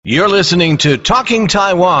You're listening to Talking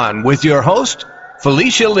Taiwan with your host,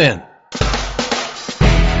 Felicia Lin.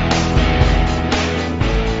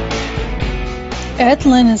 Ed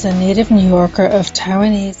Lin is a native New Yorker of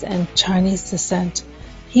Taiwanese and Chinese descent.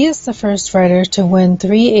 He is the first writer to win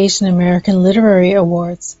 3 Asian American Literary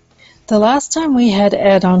Awards. The last time we had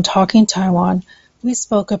Ed on Talking Taiwan, we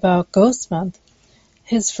spoke about Ghost Month,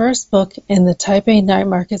 his first book in the Taipei Night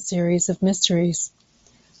Market series of mysteries.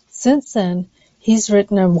 Since then, he's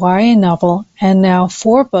written a YA novel and now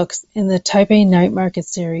 4 books in the Taipei Night Market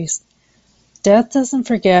series. Death Doesn't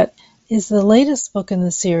Forget is the latest book in the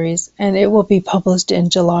series, and it will be published in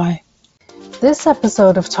July. This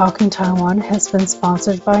episode of Talking Taiwan has been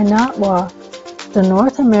sponsored by NATWA, the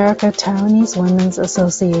North America Taiwanese Women's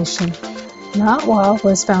Association. NATWA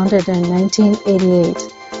was founded in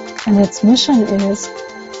 1988, and its mission is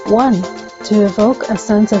 1. To evoke a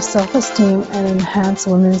sense of self-esteem and enhance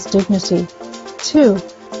women's dignity. 2.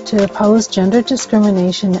 To oppose gender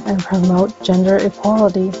discrimination and promote gender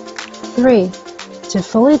equality. 3. To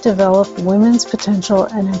fully develop women's potential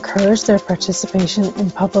and encourage their participation in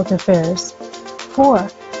public affairs. 4.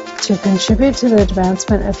 To contribute to the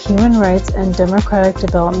advancement of human rights and democratic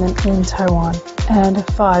development in Taiwan. And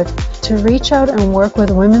 5. To reach out and work with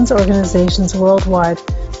women's organizations worldwide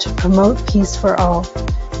to promote peace for all.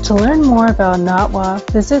 To learn more about NATWA,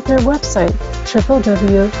 visit their website,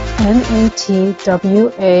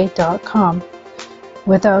 www.natwa.com.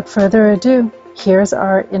 Without further ado, here's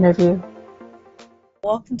our interview.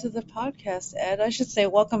 Welcome to the podcast, Ed. I should say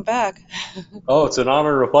welcome back. Oh, it's an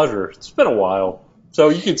honor and a pleasure. It's been a while. So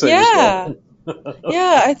you can say Yeah. as well.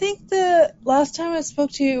 Yeah, I think the last time I spoke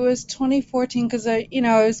to you was 2014 because I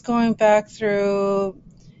was going back through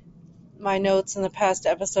my notes in the past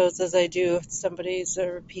episodes as I do if somebody's a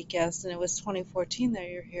repeat guest, and it was 2014 that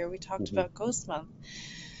you're here. We talked about Ghost Month,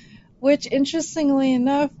 which interestingly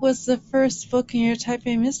enough was the first book in your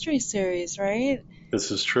Taipei Mystery series, right?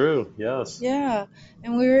 This is true, yes. Yeah,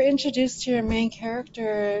 and we were introduced to your main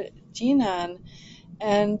character, Jinan,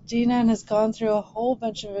 and Jinan has gone through a whole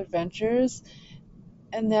bunch of adventures,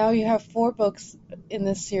 and now you have 4 books in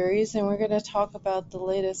this series, and we're going to talk about the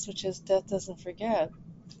latest, which is Death Doesn't Forget.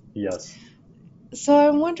 Yes. So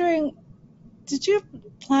I'm wondering, did you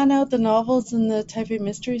plan out the novels in the Taipei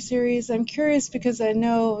Mystery series? I'm curious because I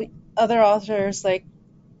know other authors, like,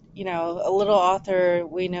 a little author,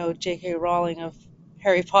 we know J.K. Rowling of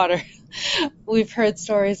Harry Potter. We've heard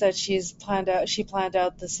stories that she planned out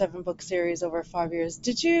the 7-book series over 5 years.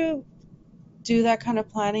 Did you do that kind of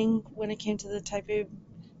planning when it came to the Taipei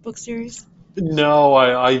book series? No,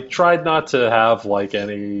 I tried not to have like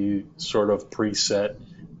any sort of preset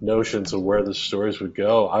notions of where the stories would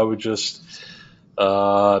go. I would just,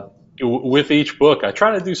 with each book, I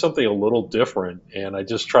try to do something a little different, and I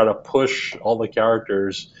just try to push all the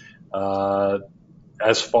characters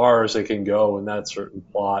as far as they can go in that certain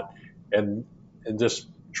plot, and just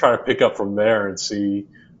try to pick up from there and see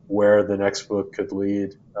where the next book could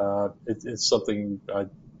lead. It's something I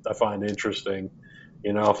find interesting.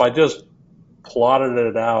 If I just plotted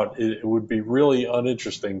it out, it would be really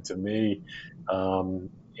uninteresting to me. I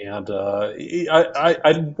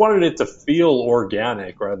wanted it to feel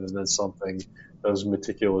organic rather than something that was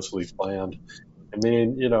meticulously planned. I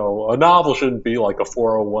mean, a novel shouldn't be like a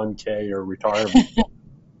 401k or retirement,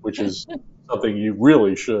 which is something you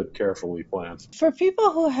really should carefully plan. For people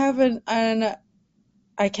who haven't, and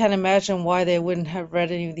I can't imagine why they wouldn't have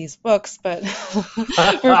read any of these books, but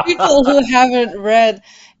for people who haven't read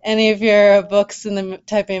any of your books in the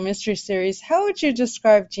Taipei Mystery series, how would you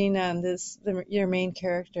describe Jinan, your main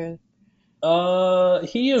character?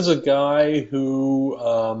 He is a guy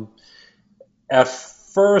who, at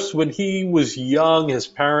first, when he was young, his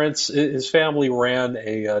family ran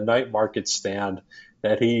a night market stand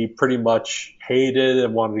that he pretty much hated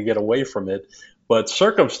and wanted to get away from it. But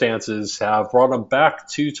circumstances have brought him back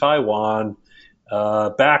to Taiwan,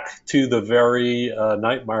 back to the very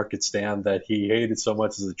night market stand that he hated so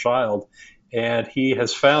much as a child. And he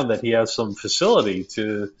has found that he has some facility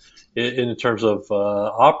in terms of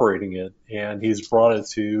operating it, and he's brought it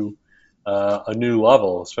to a new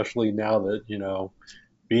level, especially now that,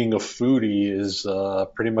 being a foodie is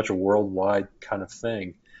pretty much a worldwide kind of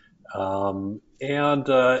thing.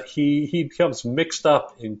 He becomes mixed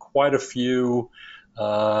up in quite a few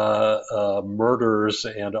murders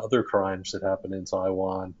and other crimes that happen in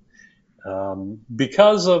Taiwan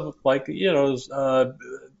because of,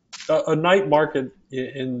 a night market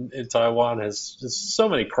in Taiwan has just so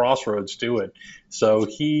many crossroads to it. So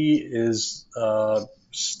he is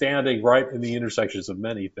standing right in the intersections of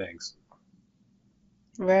many things.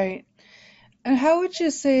 Right. And how would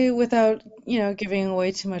you say, without, giving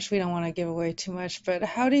away too much, we don't want to give away too much, but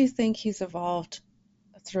how do you think he's evolved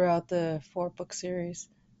throughout the four-book series?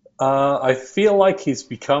 I feel like he's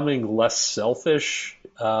becoming less selfish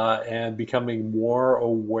and becoming more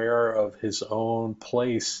aware of his own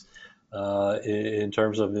place in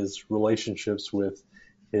terms of his relationships with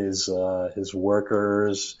his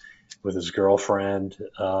workers, with his girlfriend,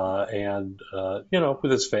 and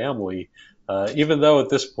with his family. Even though at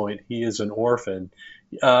this point he is an orphan,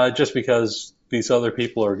 just because these other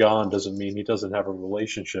people are gone doesn't mean he doesn't have a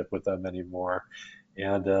relationship with them anymore.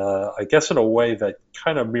 And I guess in a way that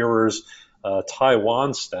kind of mirrors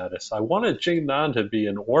Taiwan's status. I wanted Jingnan to be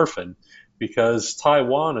an orphan because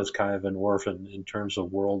Taiwan is kind of an orphan in terms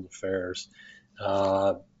of world affairs.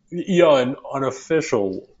 Uh, an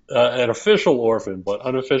official orphan, but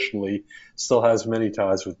unofficially still has many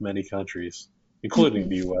ties with many countries, including Hmm.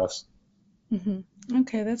 the U.S. Hmm.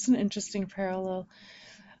 Okay, that's an interesting parallel.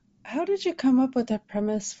 How did you come up with that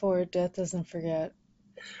premise for Death Doesn't Forget?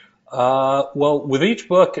 Well, with each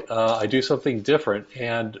book, I do something different.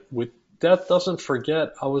 And with Death Doesn't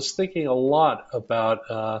Forget, I was thinking a lot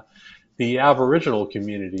about the Aboriginal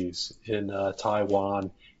communities in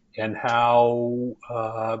Taiwan and how,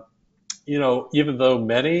 even though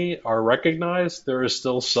many are recognized, there are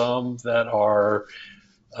still some that are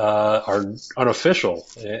unofficial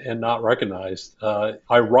and not recognized.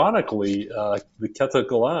 Ironically, the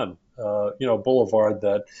Ketagalan, boulevard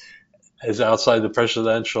that is outside the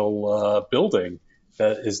presidential building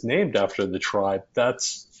that is named after the tribe.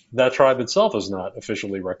 That tribe itself is not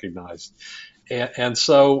officially recognized, and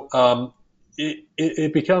so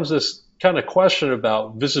it becomes this kind of question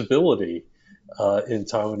about visibility in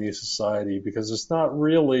Taiwanese society because it's not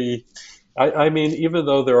really. I mean, even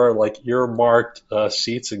though there are like earmarked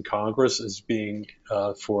seats in Congress as being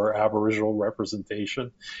for Aboriginal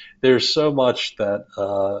representation, there's so much that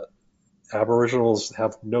Aboriginals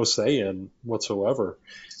have no say in whatsoever.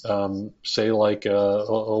 Say like a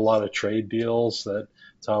lot of trade deals that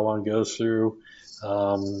Taiwan goes through.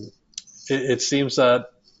 Um, it seems that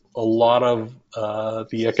a lot of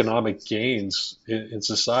the economic gains in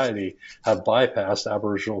society have bypassed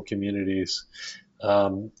Aboriginal communities,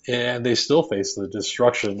 and they still face the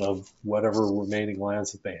destruction of whatever remaining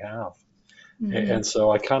lands that they have. Hmm. And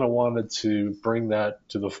so I kind of wanted to bring that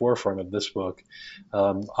to the forefront of this book.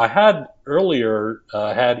 I had earlier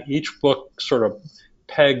had each book sort of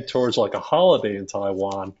pegged towards like a holiday in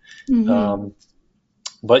Taiwan, Hmm. um,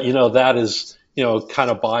 but that is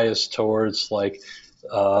kind of biased towards like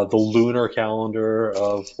the lunar calendar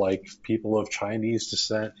of like people of Chinese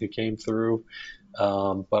descent who came through.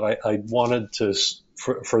 But I wanted to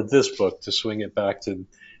for this book to swing it back to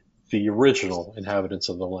the original inhabitants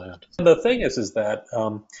of the land. And the thing is that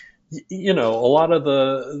a lot of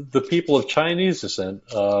the people of Chinese descent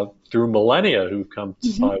through millennia who come to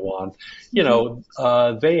Hmm. Taiwan,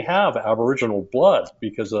 Hmm. they have Aboriginal blood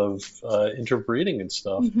because of interbreeding and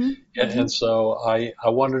stuff. Hmm. Hmm. And so I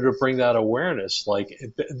wanted to bring that awareness. Like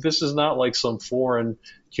this is not like some foreign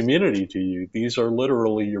community to you. These are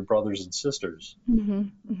literally your brothers and sisters. Hmm.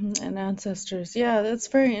 Hmm. And ancestors. Yeah, that's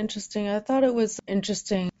very interesting. I thought it was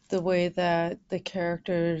interesting the way that the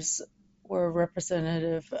characters were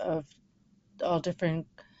representative of all different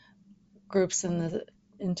groups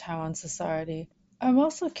in Taiwan society. I'm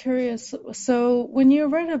also curious, so when you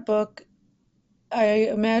write a book, I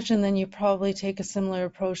imagine then you probably take a similar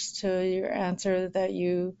approach to your answer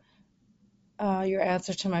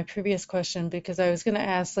to my previous question, because I was going to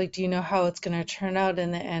ask, like, do you know how it's going to turn out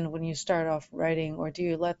in the end when you start off writing, or do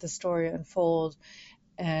you let the story unfold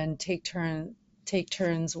and take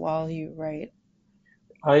turns while you write?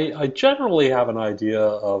 I generally have an idea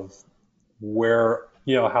of where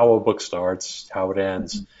how a book starts, how it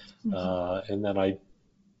ends, Mhm. Mhm. and then I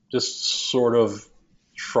just sort of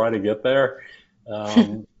try to get there.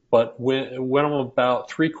 But when I'm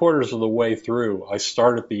about three-quarters of the way through, I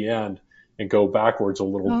start at the end and go backwards a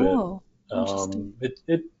little bit. Oh, interesting.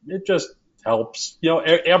 It just helps.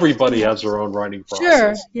 Everybody Yeah. has their own writing Sure.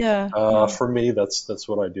 process. Yeah. Yeah. For me, that's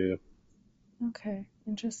what I do. Okay.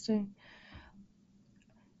 Interesting.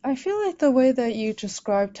 I feel like the way that you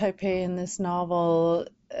describe Taipei in this novel,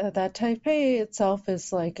 that Taipei itself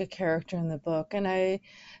is like a character in the book. And I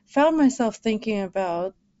found myself thinking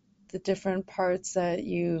about the different parts that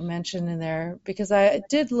you mentioned in there because I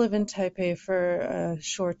did live in Taipei for a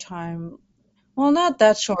short time. Well, not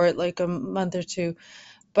that short, like a month or two,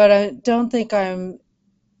 but I don't think I'm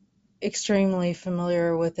extremely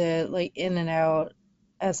familiar with it, like in and out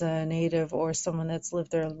as a native or someone that's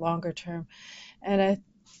lived there longer term. And I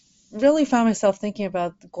really found myself thinking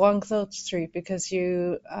about Guangzhou Street because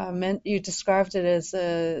you described it as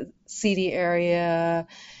a seedy area.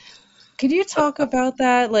 Could you talk about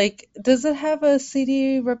that? Like, does it have a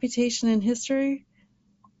seedy reputation in history?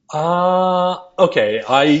 Okay.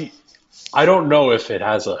 I don't know if it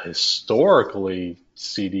has a historically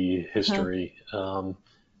seedy Huh. history,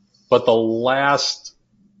 but the last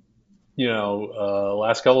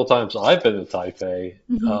couple of times I've been to Taipei,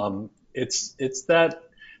 Hmm. it's that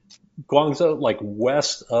Guangzhou, like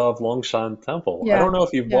west of Longshan Temple. I Yeah, don't know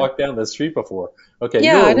if you've yeah. walked down the street before. Okay,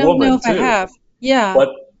 Yeah, you're I a don't know woman if I too, have. Yeah, but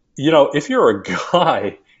if you're a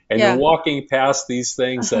guy and you're yeah. walking past these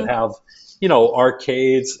things that Uh-huh. have,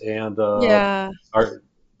 arcades and Yeah. are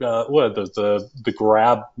what are those, the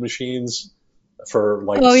grab machines for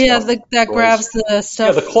like Oh, yeah, stuffed that toys. grabs the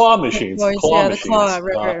Yeah, the stuff, claw the machines, the toys. claw Yeah, the claw. machines.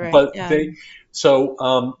 Right, right, right. But Yeah. they, so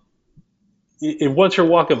once you're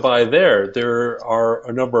walking by there are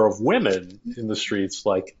a number of women in the streets,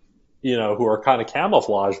 like, who are kind of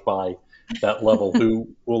camouflaged by that level, who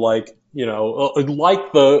will like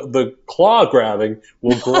the claw grabbing,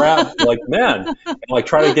 will grab like men and like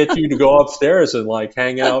try to get you to go upstairs and like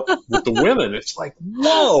hang out with the women. It's like,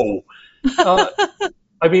 whoa. Uh,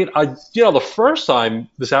 I mean, the first time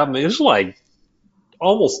this happened, it was like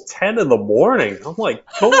almost 10 in the morning. I'm like,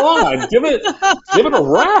 come on, give it a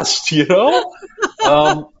rest,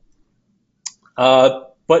 Um,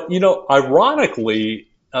 but ironically,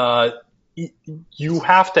 you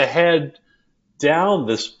have to head down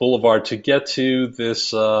this boulevard to get to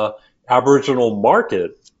this Aboriginal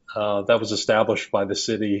market that was established by the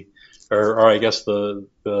city, or I guess the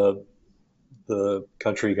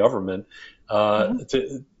country government. Uh-huh.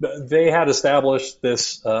 They had established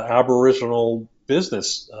this Aboriginal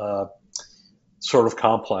business sort of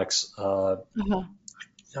complex. Uh-huh.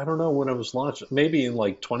 I don't know when it was launched, maybe in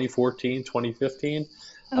like 2014, 2015.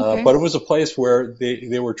 Okay. But it was a place where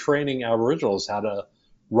they were training Aboriginals how to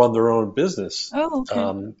run their own business. Oh, okay.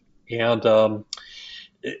 Um, and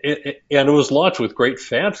it was launched with great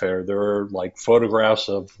fanfare. There were like photographs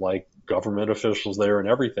of like government officials there and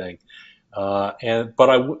everything.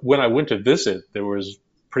 But when I went to visit, there was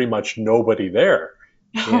pretty much nobody there,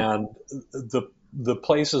 and the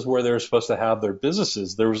places where they were supposed to have their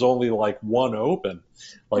businesses, there was only like one open,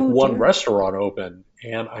 like Oh one dear. restaurant open.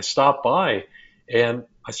 And I stopped by, and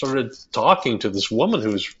I started talking to this woman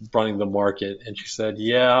who was running the market, and she said,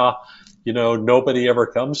 "Yeah, nobody ever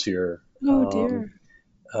comes here." Oh dear.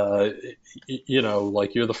 Uh,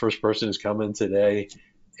 like you're the first person who's come in today,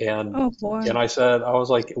 and Oh boy. I was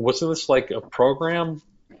like, wasn't this like a program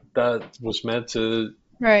that was meant to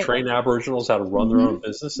Right. train Aboriginals how to run their Mm-hmm. own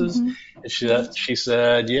businesses? Mm-hmm. And Mm-hmm. she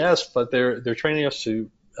said yes, but they're training us to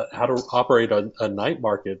how to operate a night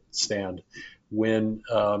market stand when.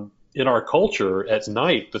 In our culture, at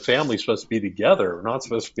night, the family's supposed to be together. We're not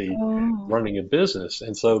supposed to be Oh, running a business.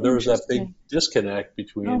 And so there was that big interesting. disconnect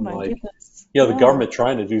Oh between my like, goodness. the Wow. government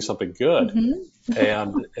trying to do something good, Mm-hmm.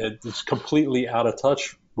 and it's completely out of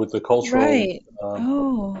touch with the cultural. Right. Uh,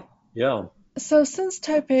 Oh. yeah. So since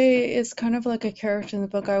Taipei is kind of like a character in the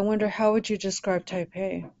book, I wonder how would you describe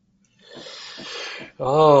Taipei?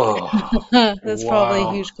 Oh, That's probably a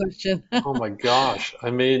wow. huge question. Oh my gosh.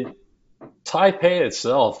 I mean, Taipei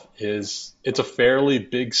itself it's a fairly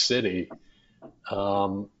big city.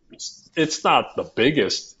 It's not the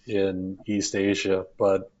biggest in East Asia,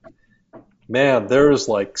 but man, there's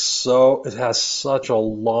like it has such a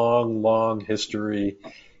long, long history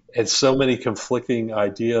and so many conflicting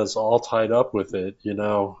ideas all tied up with it.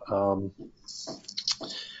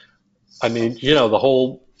 I mean, the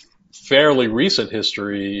whole fairly recent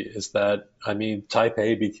history is that, I mean,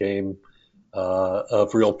 Taipei became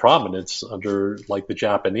of real prominence under like the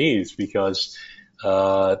Japanese because,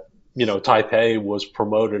 uh, Taipei was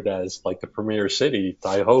promoted as like the premier city,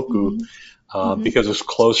 Taihoku, Hmm. Hmm. because it's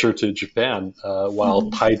closer to Japan, while Hmm.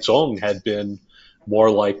 Taichung had been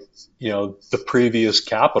more like, the previous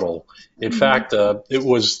capital. In Hmm. fact, it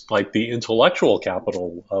was like the intellectual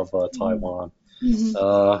capital of Taiwan. Hmm.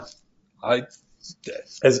 Uh, I,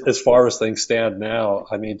 as far as things stand now,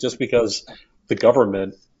 I mean, just because the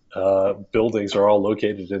government buildings are all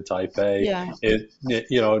located in Taipei, Yeah. it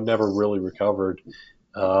never really recovered.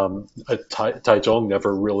 Taichung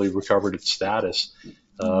never really recovered its status.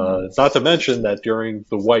 Hmm. Not to mention that during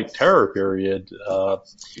the White Terror period, a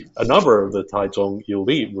number of the Taichung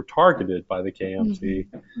elite were targeted by the Hmm. KMT,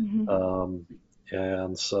 Hmm. um,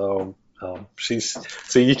 and so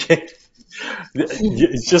you can't you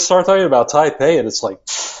just start talking about Taipei, and it's like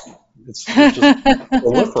it just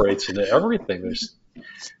proliferates into everything.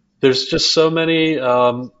 There's just so many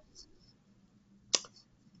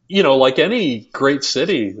like any great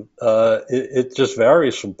city, it just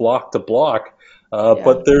varies from block to block. Yeah.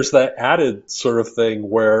 But there's that added sort of thing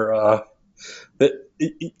where that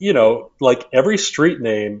like every street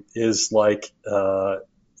name is like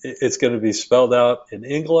it's going to be spelled out in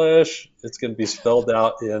English. It's going to be spelled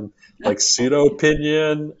out in like pseudo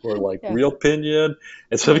pinyin or like Yeah. real pinyin.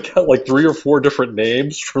 And so we got like three or four different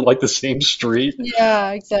names for like the same street. Yeah,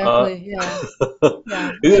 Uh, exactly. Yeah.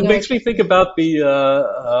 Yeah. I it know what makes me you think mean. about the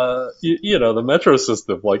the metro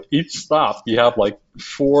system. Like each stop, you have like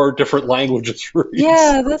four different languages for each.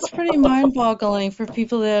 Yeah, that's pretty mind-boggling for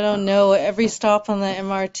people that don't know. Every stop on the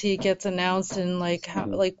MRT gets announced in like how,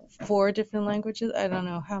 Mhm. like four different languages. I don't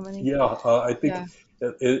know how many. Yeah, I think Yeah.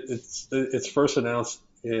 it's first announced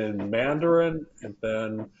in Mandarin and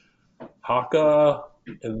then Hakka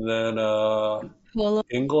and then Holo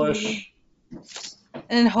maybe. English.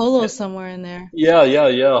 And Holo somewhere in there. Yeah, yeah,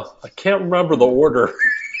 yeah. I can't remember the order.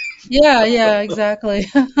 Yeah, yeah, exactly.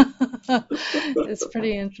 It's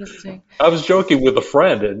pretty interesting. I was joking with a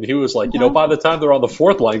friend, and he was like, Uh-huh. by the time they're on the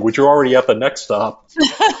fourth language, you're already at the next stop.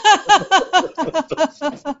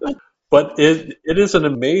 But it is an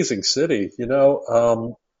amazing city.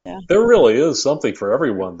 Yeah, There really is something for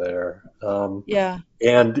everyone there. yeah.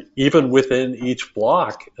 And even within each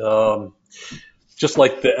block, just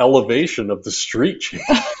like the elevation of the street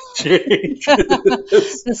changes.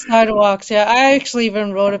 The sidewalks, yeah. I actually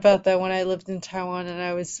even wrote about that when I lived in Taiwan and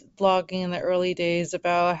I was blogging in the early days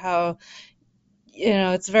about how,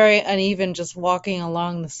 it's very uneven just walking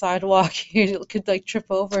along the sidewalk. You could like trip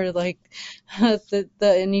over like the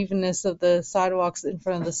unevenness of the sidewalks in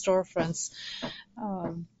front of the storefronts.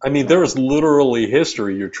 I mean, there So is literally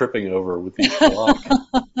history you're tripping over with each block.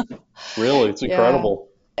 Really, it's yeah. incredible.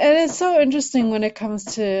 And it's so interesting when it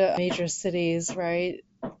comes to major cities, right?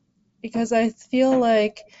 Because I feel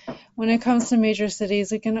like when it comes to major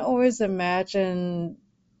cities, we can always imagine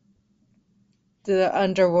the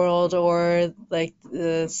underworld or like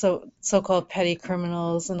the so-called petty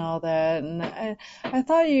criminals and all that. And I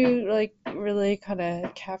thought you like really kind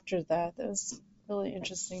of captured that. That was really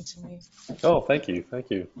interesting to me. Oh, thank you, thank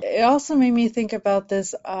you. It also made me think about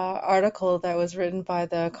this article that was written by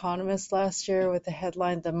The Economist last year with the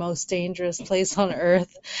headline "The Most Dangerous Place on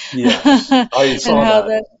Earth," Yes, I and saw how that.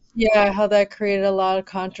 that, yeah, how that created a lot of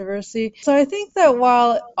controversy. So I think that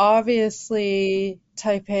while obviously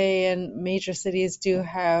Taipei and major cities do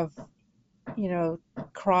have,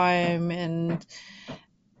 crime and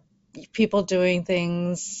people doing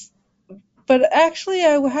things, but actually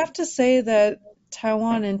I would have to say that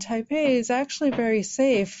Taiwan and Taipei is actually very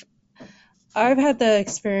safe. I've had the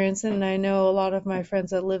experience, and I know a lot of my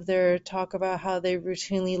friends that live there talk about how they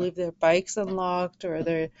routinely leave their bikes unlocked or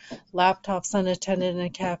their laptops unattended in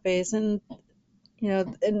cafes, and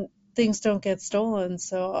things don't get stolen.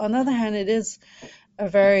 So, on the other hand, it is a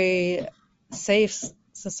very safe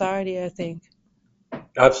society, I think.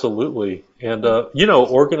 Absolutely. And,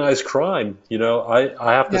 organized crime, I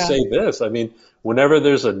have to Yeah, say this. I mean, whenever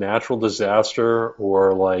there's a natural disaster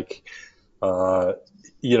or like, uh,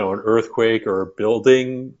 an earthquake or a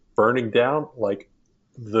building burning down, like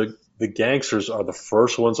the gangsters are the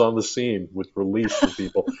first ones on the scene with relief for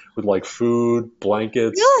people with like food,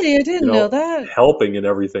 blankets, really, I didn't know that. helping and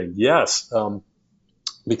everything. Yes.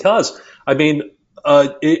 Because I mean,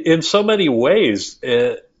 in so many ways,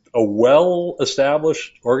 a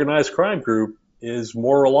well-established organized crime group is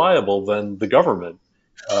more reliable than government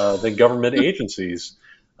agencies.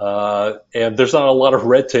 And there's not a lot of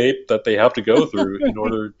red tape that they have to go through in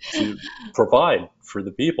order to provide for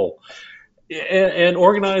the people. And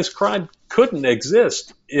organized crime couldn't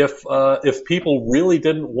exist if people really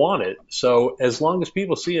didn't want it. So as long as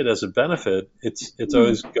people see it as a benefit, it's Hmm.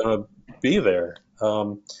 always going to be there.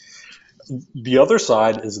 The other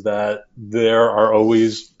side is that there are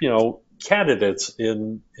always, candidates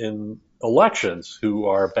in elections who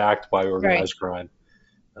are backed by Right. organized crime.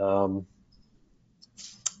 Um,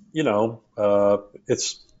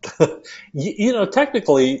 it's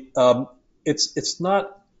technically, it's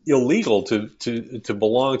not illegal to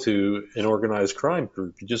belong to an organized crime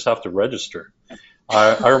group. You just have to register.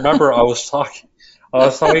 I remember I was talking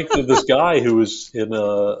to this guy who was in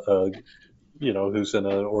who's in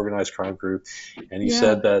an organized crime group, and he Yeah.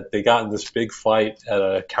 said that they got in this big fight at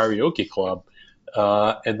a karaoke club,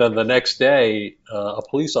 and then the next day, a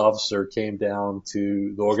police officer came down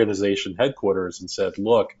to the organization headquarters and said,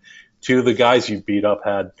 "Look, two of the guys you beat up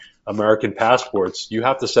had American passports. You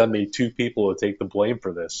have to send me two people to take the blame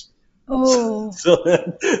for this." Oh, So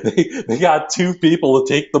then they got two people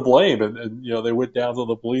to take the blame, and they went down to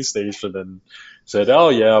the police station and said, "Oh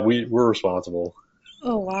yeah, we're responsible."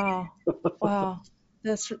 oh, wow. Wow.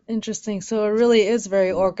 That's interesting. So it really is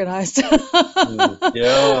very organized.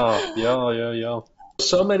 Yeah.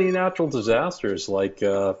 So many natural disasters, like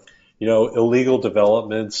illegal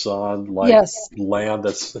developments on like Yes. land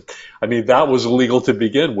that's, I mean, that was illegal to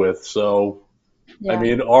begin with. So, I Yeah.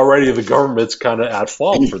 mean, already the government's kind of at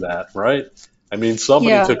fault for that, right? I mean,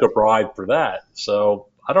 somebody Yeah. took a bribe for that. So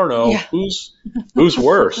I don't know Yeah. who's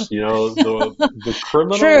worse, the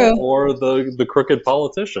criminal True. or the crooked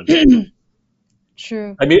politician.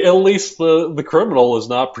 True. I mean, at least the criminal is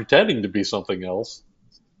not pretending to be something else.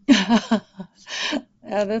 Yeah,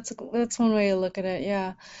 that's one way to look at it.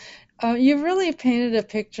 Yeah. You really painted a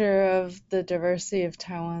picture of the diversity of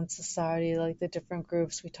Taiwan society, like the different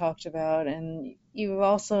groups we talked about, and you've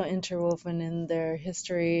also interwoven in their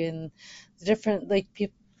history and the different, like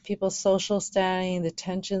people's social standing, the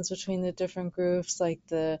tensions between the different groups, like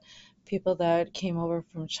the people that came over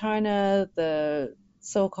from China, the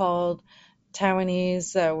so-called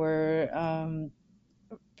Taiwanese that were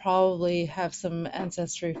probably have some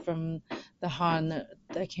ancestry from the Han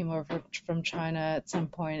that came over from China at some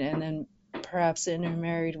point, and then perhaps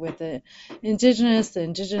intermarried with the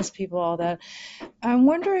indigenous people, all that. I'm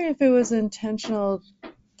wondering if it was intentional,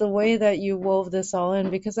 the way that you wove this all in,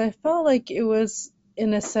 because I felt like it was,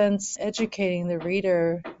 in a sense, educating the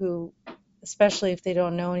reader who, especially if they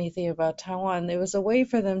don't know anything about Taiwan, it was a way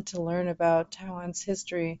for them to learn about Taiwan's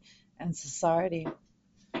history and society.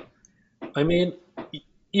 I mean,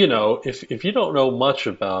 if you don't know much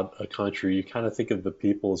about a country, you kind of think of the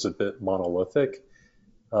people as a bit monolithic.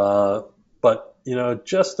 Uh, but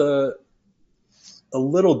just a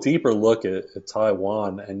little deeper look at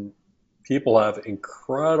Taiwan, and people have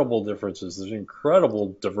incredible differences. There's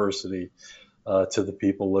incredible diversity to the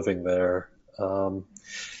people living there. And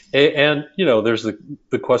there's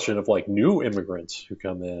the question of like new immigrants who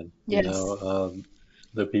come in, Yes.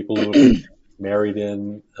 the people who have married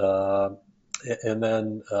in, and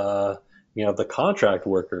then, the contract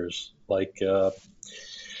workers, like,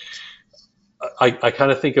 I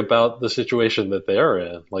kind of think about the situation that they're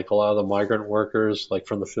in, like a lot of the migrant workers, like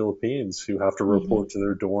from the Philippines, who have to Hmm. report to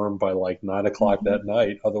their dorm by like 9 o'clock Hmm. that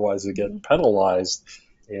night, otherwise they Hmm. get penalized,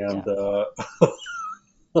 and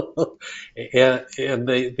Yeah. and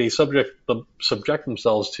they subject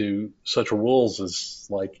themselves to such rules as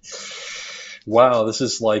like, wow, this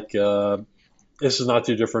is not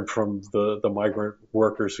too different from the migrant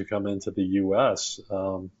workers who come into the U.S.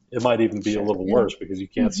 It might even be a Sure. little Yeah. worse because you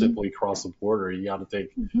can't Hmm. simply cross the border. You got to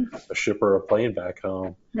take Hmm. a ship or a plane back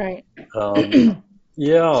home. Right. Um,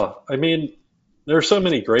 yeah, I mean, there are so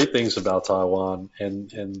many great things about Taiwan,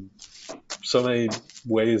 and so many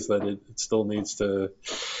ways that it still needs to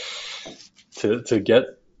get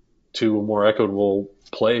to a more equitable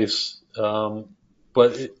place.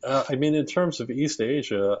 But I mean, in terms of East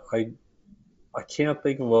Asia, I can't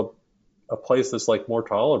think of a place that's like more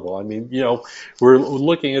tolerable. I mean, we're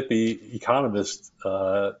looking at the Economist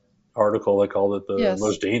article. They called it the Yes.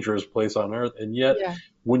 most dangerous place on earth, and yet Yeah.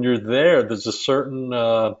 when you're there, there's a certain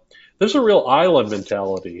there's a real island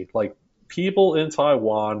mentality. Like people in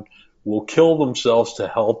Taiwan will kill themselves to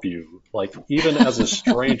help you. Like even as a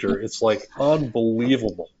stranger, it's like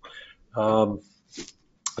unbelievable. Um,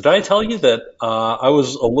 did I tell you that I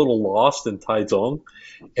was a little lost in Taichung,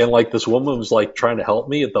 and like this woman was like trying to help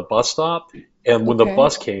me at the bus stop, and when the Okay.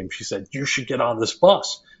 bus came, she said, "You should get on this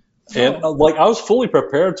bus." And Oh. like I was fully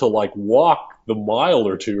prepared to like walk the mile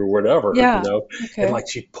or two or whatever, Yeah. and Okay. like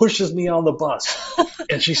she pushes me on the bus,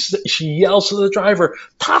 and she yells to the driver,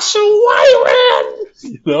 "Tasu Wyran!"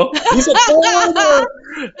 He's a foreigner,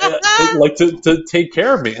 like to take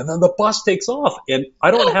care of me. And then the bus takes off, and I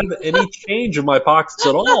don't have any change in my pockets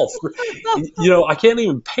at all. I can't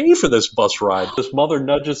even pay for this bus ride. This mother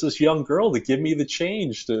nudges this young girl to give me the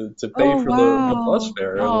change to pay Oh, for the bus wow.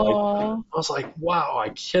 fare, and like Oh. I was like, wow, I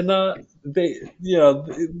cannot. Yeah,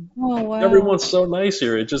 Oh, wow. everyone's so nice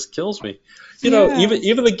here. It just kills me. Yeah.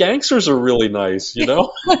 Even the gangsters are really nice. Yeah.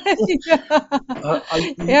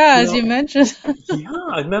 I Yeah, as you mentioned. yeah,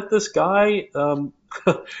 I met this guy. There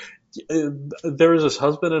was this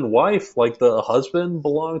husband and wife. Like the husband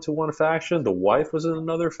belonged to one faction, the wife was in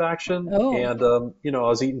another faction, Oh. and I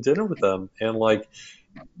was eating dinner with them, and like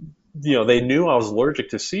they knew I was allergic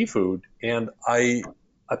to seafood, and I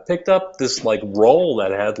picked up this like roll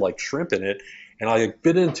that had like shrimp in it, and I like,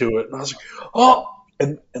 bit into it, and I was like, oh.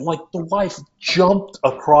 And like the wife jumped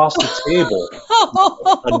across the table,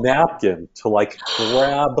 a napkin to like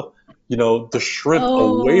grab, the shrimp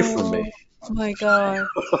away from me. Oh my God.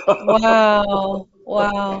 Wow.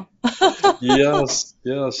 Wow. Yes,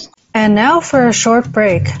 yes. And now for a short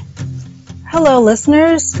break. Hello,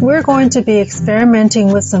 listeners. We're going to be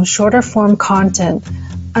experimenting with some shorter form content,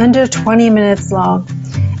 under 20 minutes long,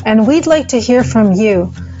 and we'd like to hear from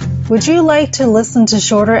you. Would you like to listen to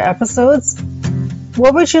shorter episodes?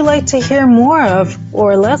 What would you like to hear more of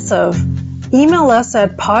or less of? Email us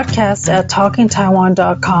at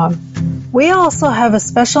podcast@talkingtaiwan.com. We also have a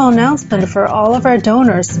special announcement for all of our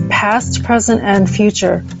donors, past, present, and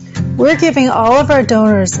future. We're giving all of our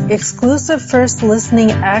donors exclusive first listening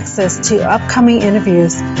access to upcoming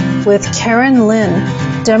interviews with Karen Lin,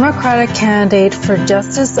 Democratic candidate for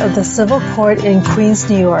Justice of the Civil Court in Queens,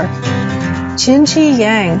 New York; Qin-Chi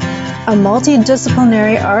Yang, a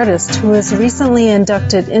multidisciplinary artist who was recently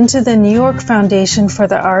inducted into the New York Foundation for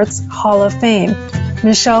the Arts Hall of Fame;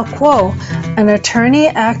 Michelle Kuo, an attorney,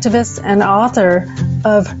 activist, and author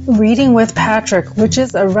of Reading with Patrick, which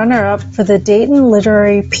is a runner-up for the Dayton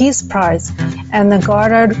Literary Peace Prize and the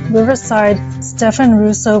Goddard Riverside Stephen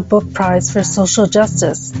Russo Book Prize for Social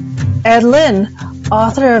Justice; Ed Lin,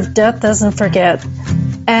 author of Death Doesn't Forget;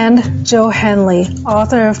 and Joe Henley,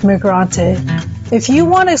 author of Migrante. If you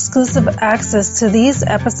want exclusive access to these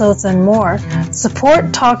episodes and more,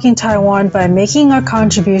 support Talking Taiwan by making a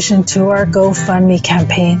contribution to our GoFundMe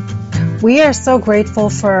campaign. We are so grateful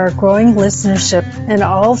for our growing listenership and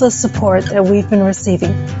all the support that we've been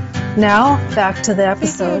receiving. Now, back to the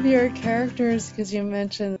episode. Speaking of your characters, because you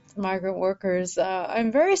mentioned migrant workers,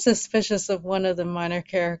 I'm very suspicious of one of the minor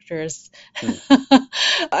characters.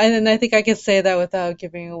 And I think I could say that without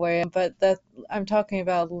giving away. But that I'm talking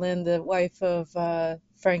about Lynn, the wife of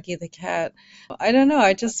Frankie the cat. I don't know.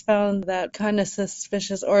 I just found that kind of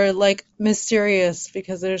suspicious or like mysterious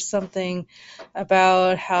because there's something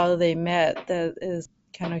about how they met that is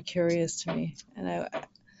kind of curious to me. And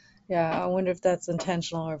I wonder if that's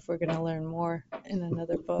intentional or if we're going to learn more in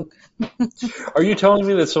another book. Are you telling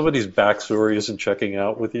me that somebody's backstory isn't checking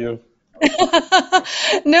out with you?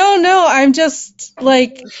 No, I'm just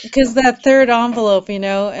like, because that third envelope,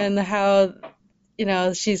 and how,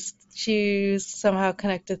 she's somehow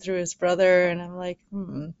connected through his brother, and I'm like,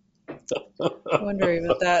 wondering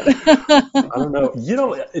about that. I don't know.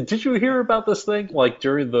 Did you hear about this thing? Like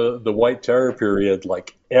during the White Terror period,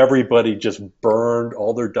 like everybody just burned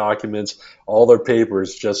all their documents, all their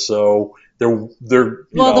papers, just so they're the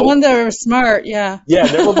one that were smart, yeah. Yeah,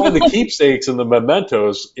 never mind the keepsakes and the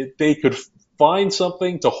mementos. They could find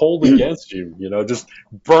something to hold against you, just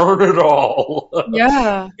burn it all.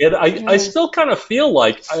 Yeah. And I still kind of feel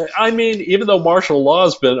like, I mean, even though martial law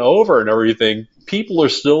has been over and everything, people are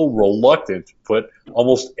still reluctant to put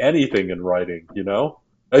almost anything in writing,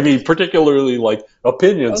 I mean, particularly like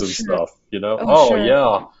opinions stuff,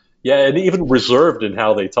 Sure. Yeah, and even reserved in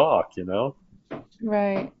how they talk,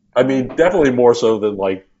 Right. I mean, definitely more so than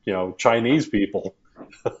like, Chinese people.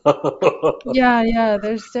 Yeah,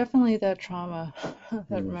 there's definitely that trauma,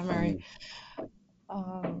 that memory.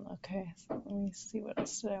 Okay, so let me see, what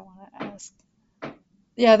else did I want to ask?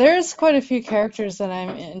 Yeah, there's quite a few characters that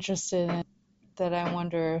I'm interested in that I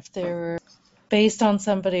wonder if they were based on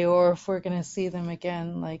somebody or if we're going to see them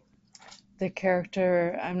again, like the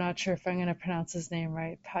character, I'm not sure if I'm going to pronounce his name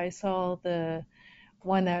right, Paisal, the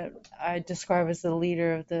one that I describe as the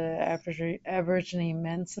leader of the Aborigine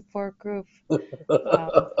men's support group. Was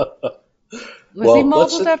he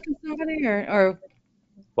modeled after somebody, or?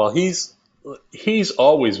 Well, he's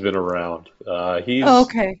always been around.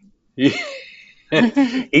 Okay.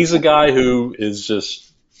 He's a guy who is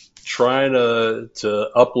just trying to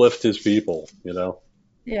uplift his people,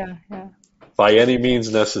 Yeah. By any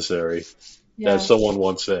means necessary, as someone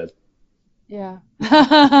once said. Yeah.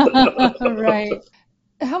 Right.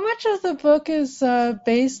 How much of the book is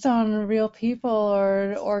based on real people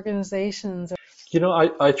or organizations?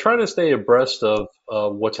 I try to stay abreast of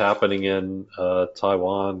what's happening in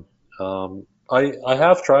Taiwan. I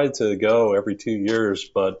have tried to go every 2 years,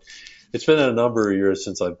 but it's been a number of years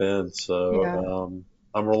since I've been. So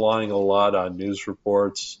I'm relying a lot on news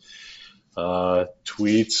reports,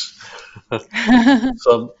 tweets,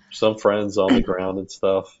 some friends on the ground and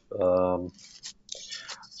stuff.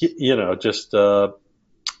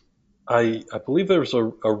 I believe there was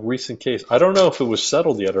a recent case. I don't know if it was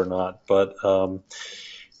settled yet or not, but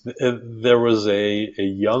there was a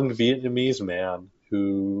young Vietnamese man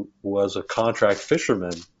who was a contract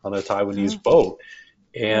fisherman on a Taiwanese boat,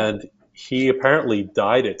 and he apparently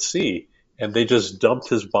died at sea, and they just dumped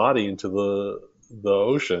his body into the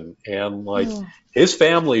ocean, and his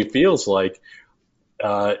family feels like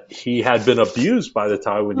he had been abused by the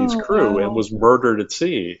Taiwanese crew and was murdered at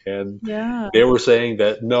sea. And they were saying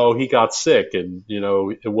that, no, he got sick and,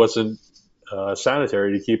 it wasn't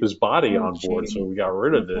sanitary to keep his body on board. So we got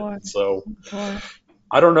rid of it. So,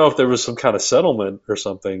 I don't know if there was some kind of settlement or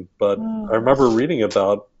something, but I Oh, remember reading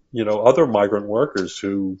about, other migrant workers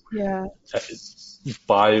who, yeah,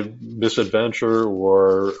 by misadventure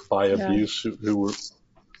or by yeah. abuse, who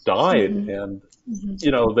died, Hmm. and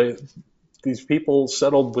Hmm. these people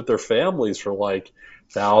settled with their families for like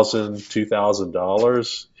 $1,000,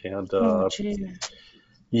 $2,000, and Oh, gee.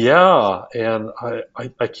 yeah, and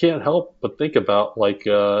I can't help but think about like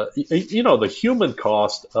the human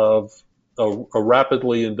cost of a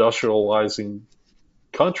rapidly industrializing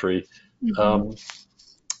country. Hmm. Um,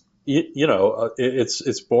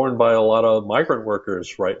 it's borne by a lot of migrant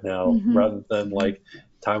workers right now, Hmm. rather than Hmm. like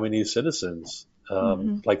Taiwanese citizens,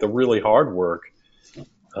 Hmm. like the really hard work.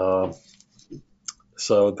 Um,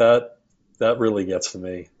 so that really gets to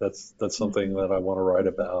me. That's something Hmm. that I want to write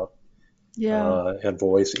about, Yeah, and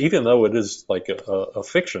voice, even though it is like a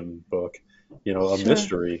fiction book, a sure.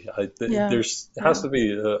 mystery. Yeah, There's has yeah. to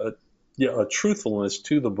be a truthfulness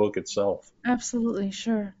to the book itself. Absolutely,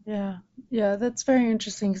 sure. Yeah. Yeah, that's very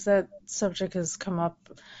interesting because that subject has come up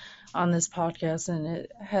on this podcast and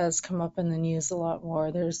it has come up in the news a lot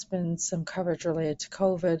more. There's been some coverage related to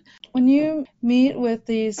COVID. When you meet with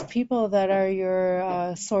these people that are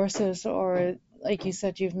your sources, or like you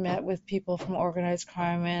said, you've met with people from organized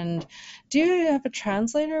crime, and do you have a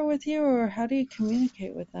translator with you, or how do you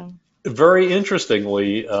communicate with them? Very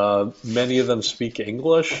interestingly, many of them speak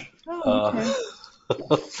English, Oh, uh,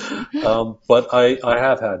 okay. but I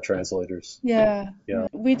have had translators. Yeah, Yeah. yeah.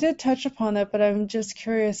 We did touch upon that, but I'm just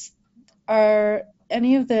curious, are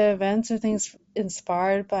any of the events or things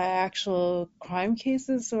inspired by actual crime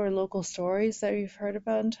cases or local stories that you've heard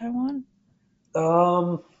about in Taiwan?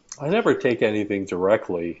 Um, I never take anything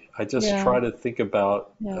directly. I just Yeah, try to think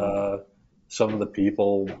about yeah, some of the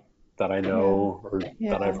people that I yeah, know or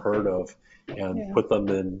that I've yeah, heard of, and yeah, put them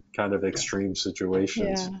in kind of extreme yeah,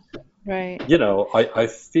 situations. right. I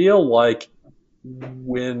feel like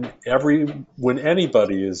when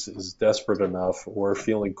anybody is desperate enough or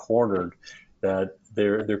feeling cornered, that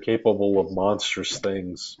they're capable of monstrous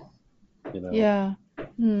things. You know, Yeah.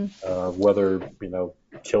 Mm, whether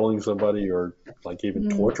killing somebody or like even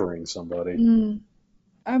mm, torturing somebody. mm.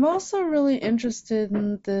 I'm also really interested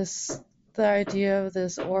in the idea of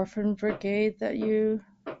this orphan brigade that you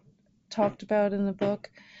talked about in the book.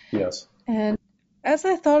 Yes. And as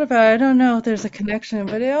I thought about it, I don't know if there's a connection,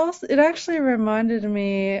 but it actually reminded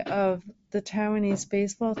me of the Taiwanese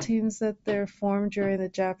baseball teams that they're formed during the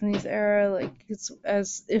Japanese era. Like it's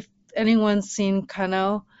as if anyone's seen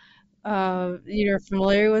Kano, you're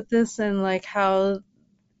familiar with this and like how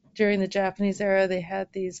during the Japanese era they had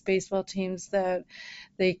these baseball teams that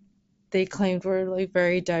they they claimed were like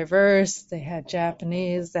very diverse. They had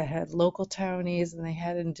Japanese, they had local Taiwanese, and they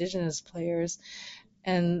had indigenous players,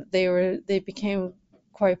 and they became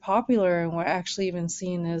quite popular and were actually even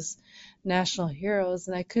seen as national heroes.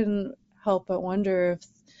 And I couldn't help but wonder if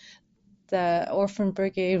the Orphan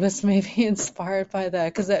Brigade was maybe inspired by that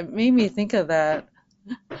because that made me think of that.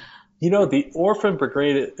 The Orphan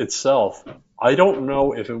Brigade itself, I don't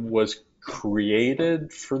know if it was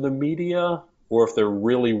created for the media or if there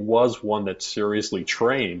really was one that seriously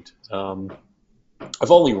trained. I've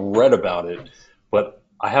only read about it, but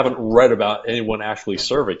I haven't read about anyone actually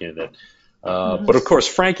serving in it. Hmm. But of course,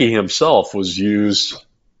 Frankie himself was used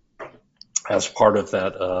as part of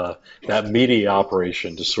that media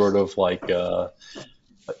operation to sort of like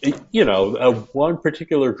one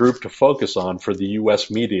particular group to focus on for the U.S.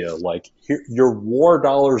 media. Like, here, your war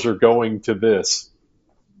dollars are going to this,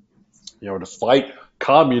 to fight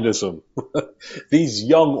communism. These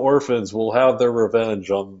young orphans will have their revenge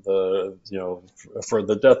on for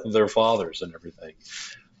the death of their fathers and everything.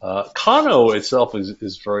 Kano itself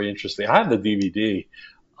is very interesting. I have the DVD,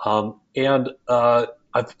 and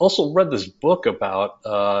I've also read this book about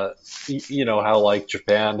how like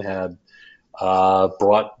Japan had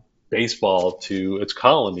brought baseball to its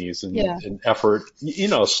colonies in Yeah. an effort,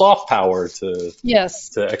 soft power Yes.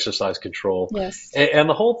 to exercise control, Yes. and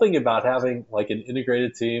the whole thing about having like an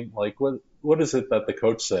integrated team. Like, what is it that the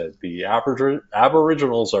coach said? The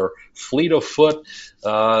Aboriginals are fleet of foot.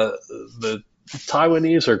 The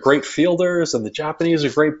Taiwanese are great fielders, and the Japanese are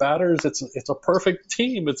great batters. It's a perfect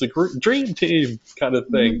team. It's a dream team kind of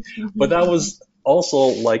thing. Hmm. But Hmm. that Hmm. was also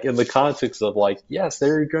like in the context of like, yes,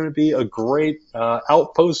 they're going to be a great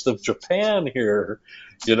outpost of Japan here,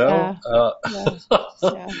 you know. Yeah.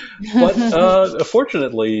 Yeah. Yeah. But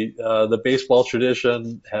fortunately, the baseball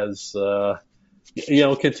tradition has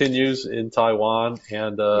continues in Taiwan,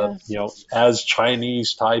 and Yeah. as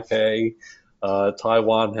Chinese Taipei,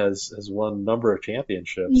 Taiwan has won a number of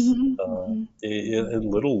championships Hmm. Hmm. in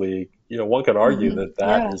Little League. one could argue that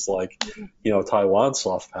Yeah. is like, Taiwan's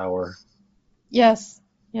soft power. Yes.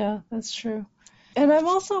 Yeah, that's true. And I'm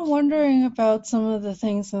also wondering about some of the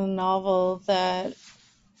things in the novel that,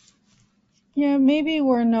 maybe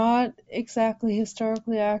were not exactly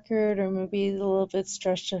historically accurate or maybe a little bit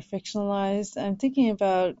stretched or fictionalized. I'm thinking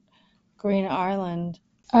about Green Island.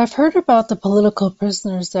 I've heard about the political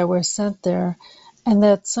prisoners that were sent there and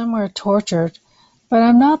that some were tortured, but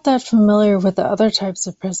I'm not that familiar with the other types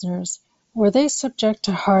of prisoners. Were they subject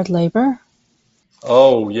to hard labor?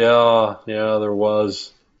 Oh yeah, yeah, there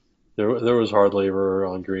was hard labor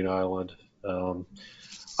on Green Island. Um,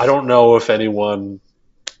 I don't know if anyone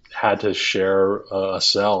had to share a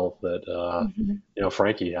cell that Hmm.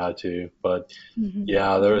 Frankie had to, but Hmm.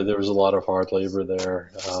 yeah, there was a lot of hard labor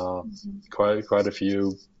there. Hmm. Quite a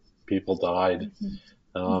few people died, Hmm.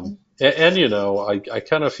 um, Hmm. and I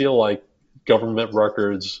kind of feel like government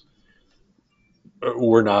records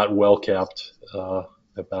were not well kept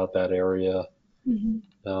about that area. Hmm.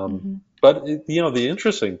 Um, Hmm. but the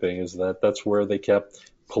interesting thing is that that's where they kept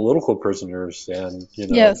political prisoners, and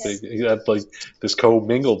Yes. they had like this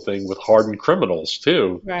commingled thing with hardened criminals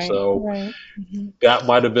too. Right. So Right. Hmm. that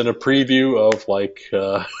might have been a preview of like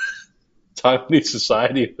Taiwanese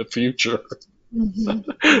society in the future. Hmm.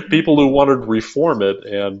 Hmm. People who wanted to reform it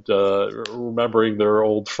and remembering their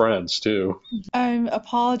old friends too. I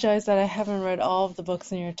apologize that I haven't read all of the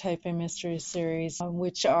books in your Type A Mystery series,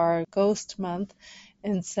 which are Ghost Month,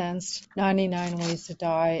 Incensed, 99 Ways to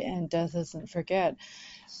Die, and Death Doesn't Forget.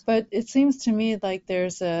 But it seems to me like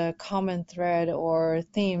there's a common thread or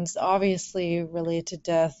themes obviously related to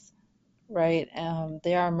death, right?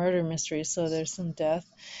 They are murder mysteries, so there's some death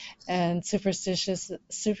and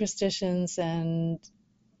superstitions and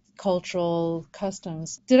cultural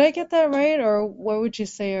customs. Did I get that right, or what would you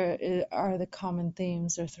say are the common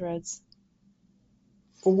themes or threads?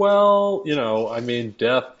 Well, I mean,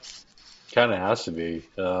 death kind of has to be.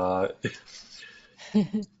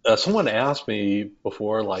 Someone asked me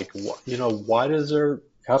before, like, why does there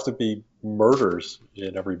have to be murders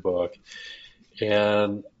in every book?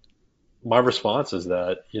 And my response is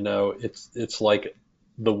that, it's like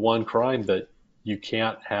the one crime that you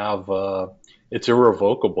can't have. It's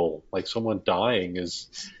irrevocable. Like someone dying is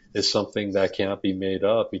something that can't be made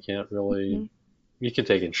up. You can't really. Mhm. You can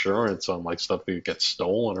take insurance on like stuff that gets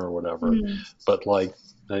stolen or whatever, Mm. but like,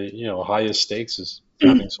 highest stakes is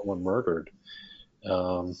having someone murdered.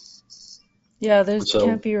 Um, Yeah, there's can't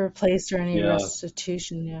so be replaced or any yeah,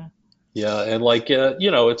 restitution. Yeah. yeah, and like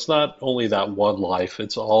it's not only that one life;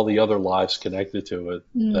 it's all the other lives connected to it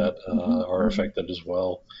Mm. that Hmm. are Hmm. affected as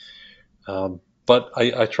well. But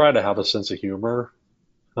I try to have a sense of humor,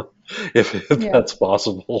 if Yeah. that's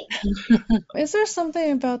possible. Is there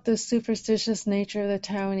something about the superstitious nature of the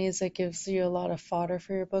Taiwanese that gives you a lot of fodder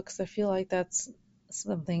for your books? I feel like that's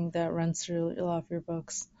something that runs through a lot of your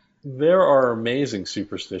books. There are amazing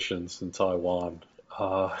superstitions in Taiwan.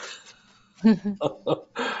 Uh,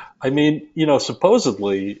 I mean,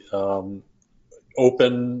 supposedly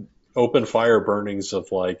open fire burnings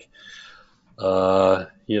of like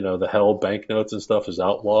the hell banknotes and stuff is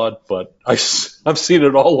outlawed, but I've seen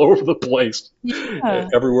it all over the place, Yeah.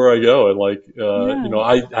 everywhere I go, and like Yeah.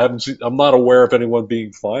 I haven't I'm not aware of anyone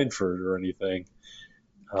being fined for it or anything.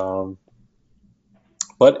 Um,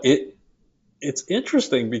 but it's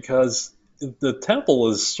interesting because the temple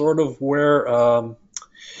is sort of where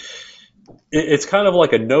it's kind of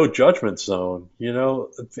like a no judgment zone.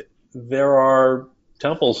 There are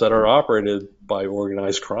temples that are operated by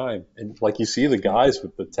organized crime, and like you see the guys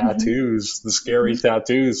with the Hmm. tattoos, the scary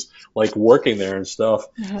tattoos, like working there and stuff.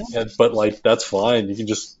 Uh-huh. But like that's fine. You can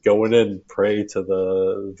just go in and pray to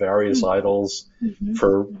the various idols Hmm.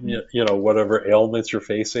 for Hmm. whatever ailments you're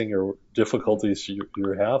facing or difficulties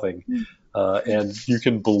you're having. And you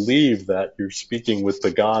can believe that you're speaking with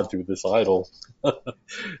the god through this idol.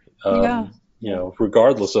 Yeah. Yeah.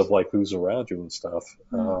 Regardless of like who's around you and stuff.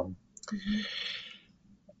 Mm-hmm.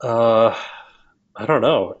 Uh, I don't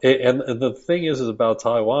know. And the thing is about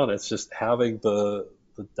Taiwan, it's just having the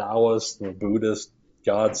Taoist and the Buddhist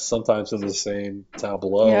gods sometimes in the same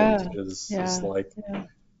tableau Yeah. is Yeah. like Yeah.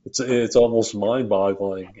 it's almost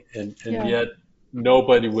mind-boggling, and Yeah. yet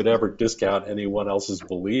nobody would ever discount anyone else's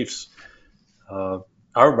beliefs. Uh,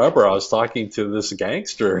 I remember I was talking to this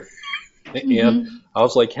gangster, and Hmm. I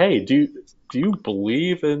was like, "Hey, do you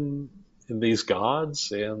believe in these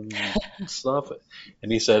gods and stuff?"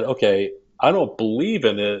 And he said, "Okay, I don't believe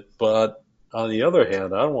in it, but on the other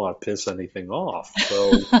hand, I don't want to piss anything off.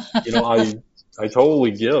 So, I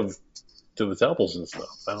totally give to the temples and stuff."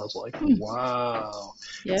 And I was like, "Wow."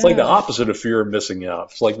 It's like the Yeah. opposite of fear of missing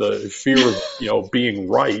out. It's like the fear of, being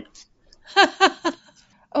right.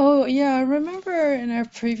 Oh, yeah, I remember in our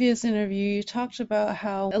previous interview you talked about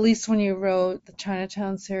how, at least when you wrote the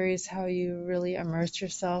Chinatown series, how you really immersed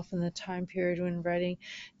yourself in the time period when writing.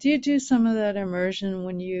 Do you do some of that immersion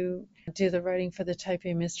when you do the writing for the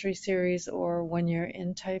Taipei Mystery series or when you're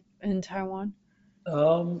in Taiwan?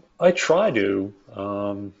 I try to.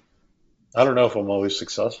 I don't know if I'm always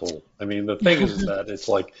successful. I mean, the thing is that it's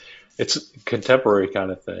like it's a contemporary kind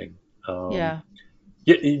of thing. Um, Yeah,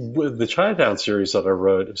 yeah, with the Chinatown series that I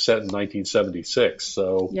wrote is set in 1976,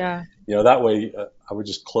 so yeah. that way I would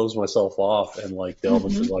just close myself off and like delve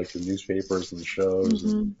into Hmm. like the newspapers and the shows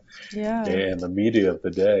Hmm. Yeah, and the media of the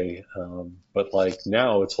day. But like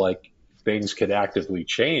now, it's like things could actively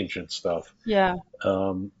change and stuff. yeah.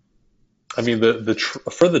 Um, I mean,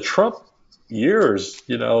 for the Trump years,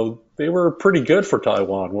 they were pretty good for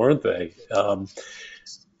Taiwan, weren't they?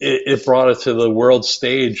 It brought it to the world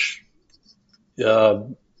stage. Uh,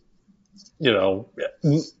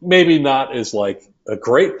 maybe not as like a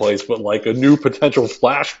great place, but like a new potential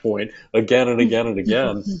flashpoint again and again and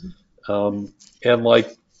again. And like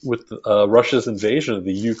with Russia's invasion of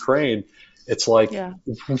the Ukraine, it's like Yeah.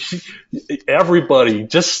 everybody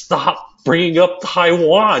just stop bringing up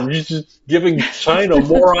Taiwan. You're just giving China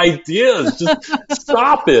more ideas. Just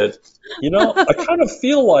stop it. I kind of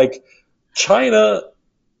feel like China,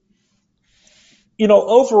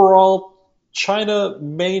 overall, China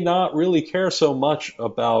may not really care so much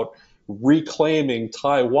about reclaiming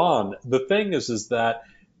Taiwan. The thing is that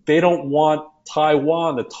they don't want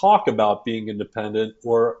Taiwan to talk about being independent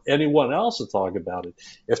or anyone else to talk about it.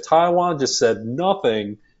 If Taiwan just said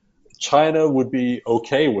nothing, China would be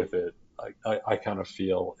okay with it. I kind of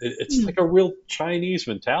feel it's like a real Chinese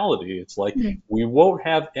mentality. It's like we won't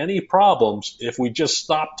have any problems if we just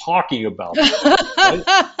stop talking about them, right?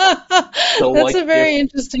 So That's like a if very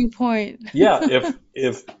interesting point. yeah,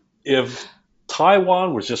 if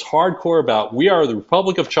Taiwan was just hardcore about we are the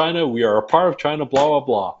Republic of China, we are a part of China, blah blah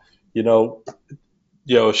blah, you know,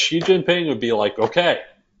 Xi Jinping would be like, okay,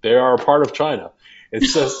 they are a part of China.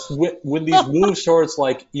 It's just when these moves towards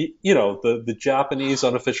like the Japanese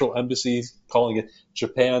unofficial embassies calling it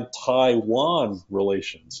Japan Taiwan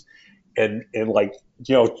relations, and like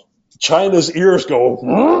China's ears go,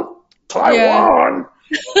 huh? Yeah. Taiwan,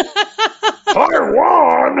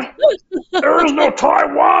 Taiwan. There is no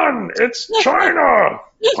Taiwan. It's China.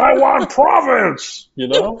 Taiwan province.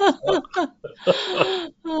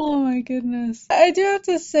 Oh my goodness. I do have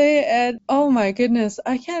to say, Ed, oh my goodness,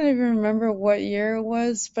 I can't even remember what year it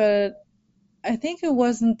was, but I think it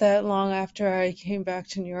wasn't that long after I came back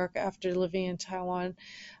to New York after living in Taiwan.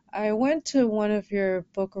 I went to one of your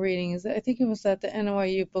book readings. I think it was at the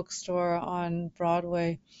NYU bookstore on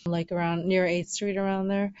Broadway, like around near 8th Street around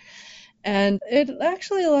there. And it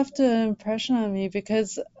actually left an impression on me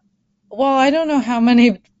because, well, I don't know how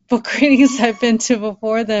many book readings I've been to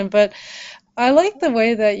before then, but I like the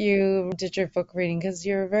way that you did your book reading because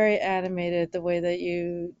you're very animated, the way that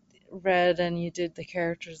you read and you did the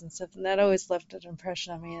characters and stuff, and that always left an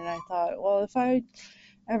impression on me. And I thought, well, if I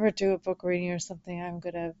ever do a book reading or something, I'm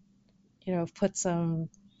gonna, put some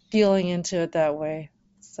feeling into it that way.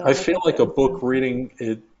 So I I feel thought like that a was book really cool.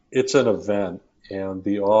 reading it's an event, and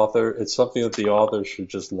the author it's something that the author should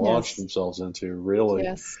just launch Yes, themselves into. Really,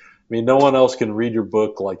 I yes, mean, no one else can read your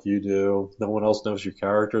book like you do. No one else knows your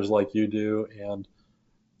characters like you do, and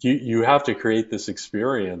you have to create this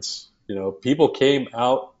experience. People came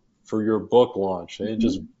out for your book launch. They didn't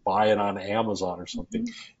just hmm, buy it on Amazon or something.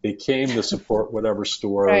 hmm, They came to support whatever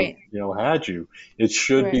store, right, had you. It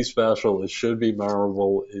should be right. special. It should be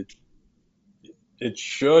memorable. It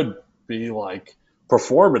should be like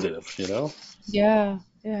performative. Yeah,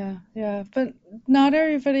 yeah, yeah. But not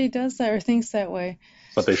everybody does that or thinks that way.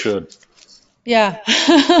 But they should. Yeah.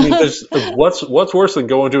 I mean, there's what's worse than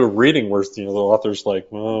going to a reading where the author's like,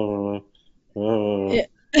 oh, oh, Yeah.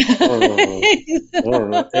 oh,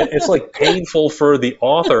 oh. It's like painful for the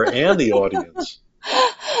author and the audience.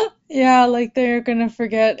 Yeah, like they're gonna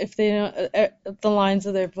forget if they don't the lines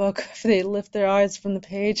of their book if they lift their eyes from the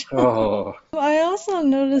page. Oh, I also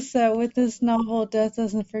noticed that with this novel, Death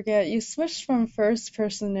Doesn't Forget, you switched from first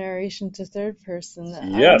person narration to third person.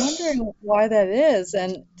 I'm yes. wondering why that is,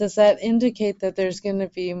 and does that indicate that there's going to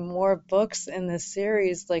be more books in this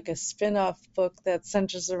series, like a spin-off book that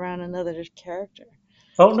centers around another character?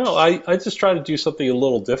 Oh no, I just try to do something a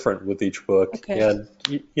little different with each book, Okay, and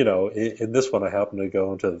in this one I happen to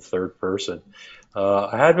go into the third person.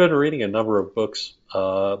 I had been reading a number of books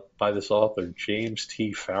by this author, James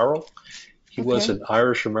T. Farrell. He was okay, an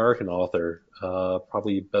Irish American author,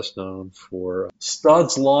 probably best known for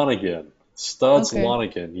Studs Lonigan. Studs okay.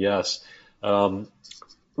 Lonigan, yes. Um,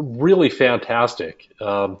 really fantastic.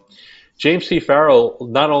 James T. Farrell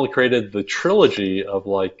not only created the trilogy of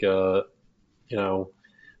you know,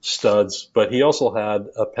 studs, but he also had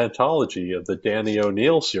a pentology of the Danny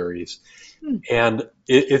O'Neill series. Hmm. And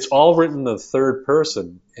it's all written in the third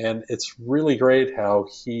person. And it's really great how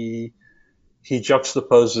he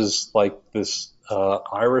juxtaposes like this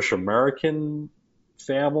Irish American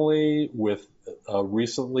family with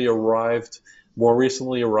more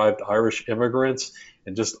recently arrived Irish immigrants,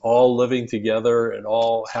 and just all living together and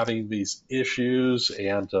all having these issues,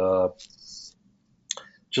 and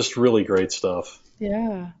just really great stuff.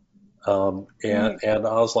 Yeah. And Right. and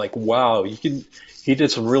I was like, wow, you can. He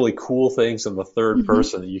did some really cool things in the third Mm-hmm.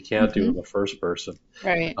 person that you can't do Mm-hmm. in the first person.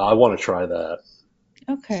 Right. I want to try that.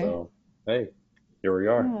 Okay. So, hey, here we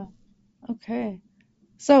are. Yeah. Okay.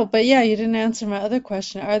 So, but yeah, you didn't answer my other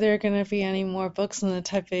question. Are there going to be any more books in the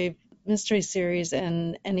Type A mystery series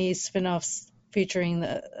and any spin-offs featuring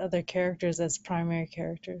the other characters as primary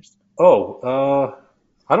characters? Oh,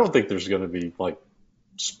 I don't think there's going to be like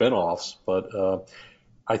spin-offs, but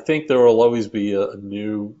I think there will always be a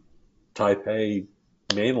new Taipei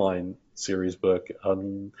mainline series book,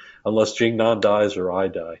 unless Jingnan dies or I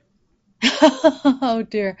die. Oh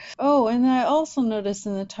dear. Oh, and I also noticed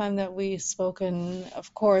in the time that we've spoken,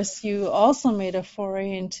 of course, you also made a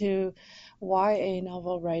foray into YA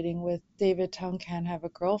novel writing with David Tung Can't Have a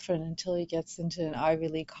Girlfriend Until He Gets into an Ivy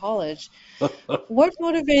League college. What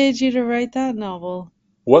motivated you to write that novel?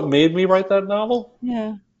 What made me write that novel?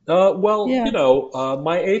 Yeah, Well, yeah.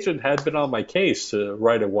 my agent had been on my case to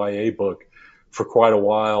write a YA book for quite a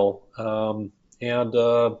while, and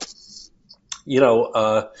you know,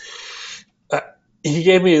 uh, he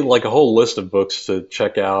gave me like a whole list of books to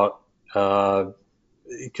check out, uh,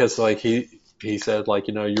 because like he said, like,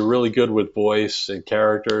 you're really good with voice and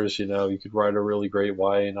characters, you could write a really great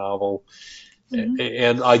YA novel. Hmm.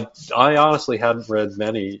 And I honestly hadn't read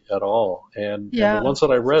many at all, and the Yeah, ones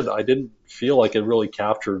that I read, I didn't feel like it really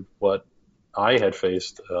captured what I had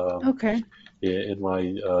faced, okay. in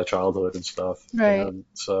my childhood and stuff. Right. And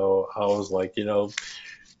so I was like,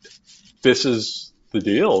 this is the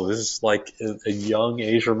deal. This is like a young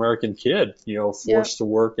Asian American kid, Yeah, forced to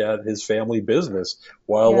work at his family business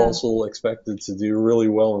while yeah, also expected to do really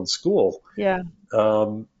well in school. yeah.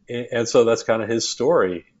 And so that's kind of his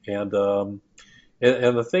story. And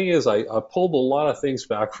the thing is, I pulled a lot of things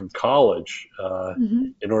back from college,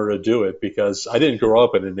 Hmm. in order to do it, because I didn't grow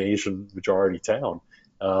up in an Asian majority town,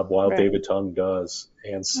 while Right. David Tung does.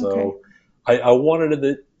 And Okay. so I wanted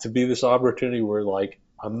it to be this opportunity where, like,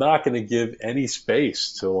 I'm not going to give any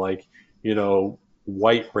space to, like,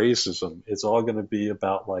 white racism. It's all going to be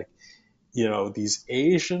about, like, these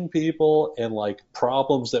Asian people and like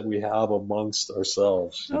problems that we have amongst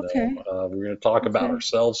ourselves. Okay. We're going to talk about Okay.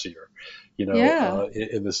 ourselves here. Yeah.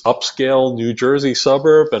 In this upscale New Jersey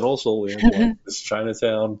suburb, and also in like this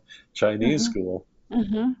Chinatown Chinese Uh-huh. school.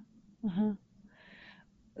 Uh-huh. Uh-huh.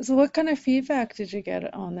 So what kind of feedback did you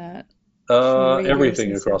get on that from readers Everything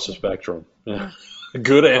and across the stuff? spectrum, Yeah.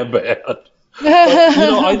 good and bad. But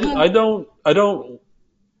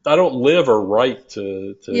I don't live or write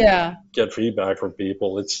to Yeah. get feedback from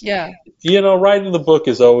people. It's Yeah. writing the book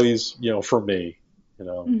is always, for me,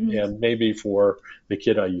 Hmm. and maybe for the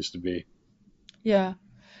kid I used to be. Yeah.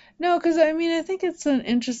 No, because I mean, I think it's an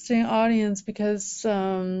interesting audience because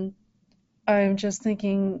I'm just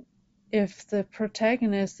thinking if the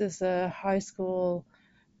protagonist is a high school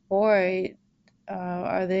boy,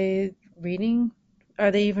 are they reading?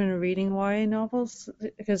 Are they even reading YA novels?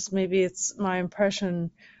 Because maybe it's my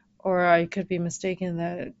impression, or I could be mistaken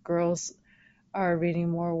that girls are reading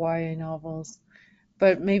more YA novels.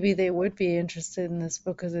 But maybe they would be interested in this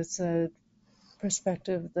book because it's a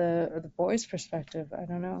perspective, the boy's perspective. I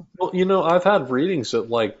don't know. Well, I've had readings at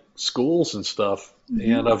like schools and stuff, Hmm.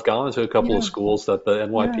 and I've gone to a couple of Yeah, schools that the yeah,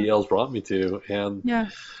 NYPL's brought me to, and yeah,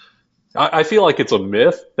 I feel like it's a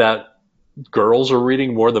myth that girls are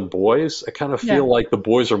reading more than boys. I kind of yeah, feel like the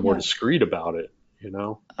boys are more yeah. discreet about it, you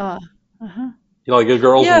know? Uh-huh. Like the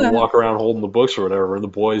girls will Yeah. walk around holding the books or whatever, and the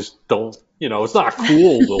boys don't, it's not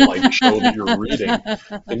cool to like show that you're reading.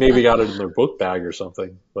 They maybe got it in their book bag or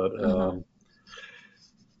something, but Uh-huh.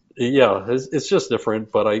 yeah, it's just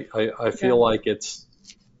different. But I Yeah, feel like I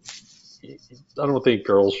don't think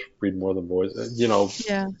girls read more than boys.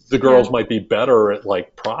 yeah, The yeah. girls might be better at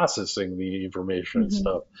like processing the information and Hmm.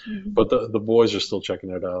 stuff, Hmm. but the boys are still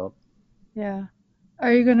checking it out. Yeah.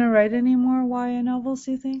 Are you gonna write any more YA novels,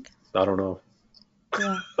 do you think? I don't know.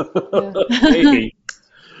 Yeah, yeah. Maybe.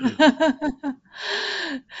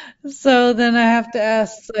 So then I have to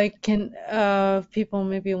ask, like, can people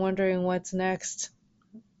may be wondering what's next?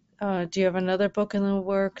 Do you have another book in the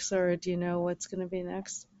works, or do you know what's going to be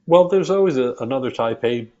next? Well, there's always another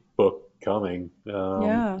Taipei book coming.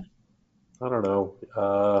 Yeah, I don't know.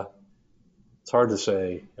 It's hard to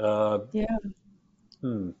say. yeah.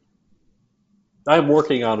 I'm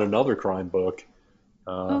working on another crime book.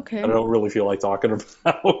 I Okay. don't really feel like talking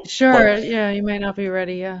about. Sure. But Yeah, you may not be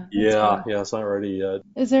ready. Yeah, that's yeah, fine. it's not ready yet.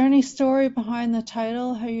 Is there any story behind the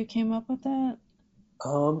title, how you came up with that?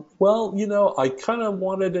 Well, I kind of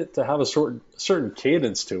wanted it to have a certain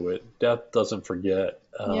cadence to it. Death doesn't forget.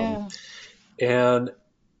 Yeah. And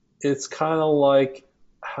it's kind of like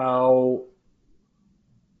how,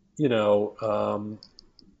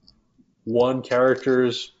 one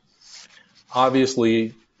character's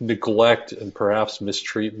obviously neglect and perhaps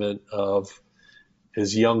mistreatment of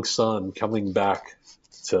his young son coming back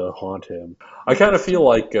to haunt him. I kind of feel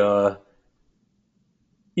like, even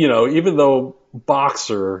though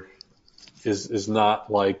Boxer is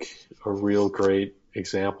not like a real great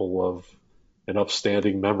example of an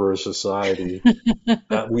upstanding member of society,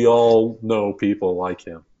 that we all know people like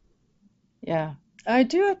him. Yeah. I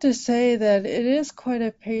do have to say that it is quite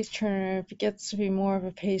a page turner. It gets to be more of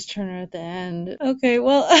a page turner at the end. Okay,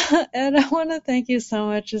 well, Ed, I want to thank you so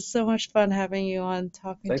much. It's so much fun having you on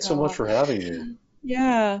Talking Thanks so much Taiwan. for having me.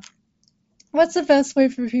 Yeah. What's the best way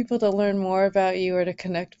for people to learn more about you or to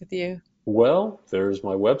connect with you? Well, there's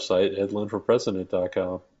my website,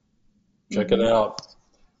 edlinforpresident.com. Check it out.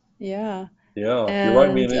 Yeah. Yeah, if you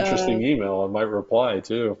write me an And interesting email, I might reply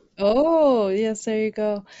too. oh, yes, there you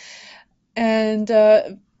go. And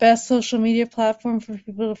best social media platform for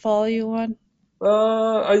people to follow you on?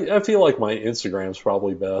 I feel like my Instagram's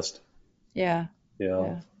probably best. Yeah.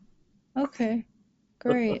 Yeah, Yeah. Okay.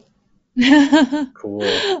 Great. cool.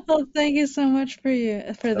 Well, thank you so much for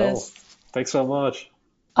Oh, this. thanks so much.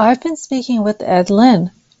 I've been speaking with Ed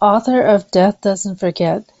Lin, author of Death Doesn't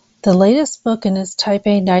Forget, the latest book in his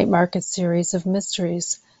Taipei Night Market series of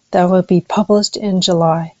mysteries that will be published in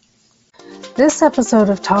July. This episode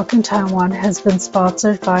of Talking Taiwan has been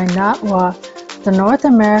sponsored by NATWA, the North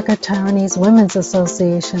America Taiwanese Women's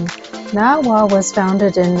Association. NATWA was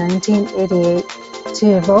founded in 1988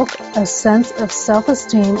 to evoke a sense of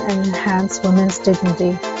self-esteem and enhance women's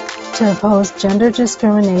dignity, to oppose gender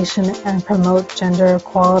discrimination and promote gender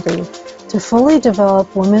equality, to fully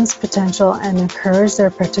develop women's potential and encourage their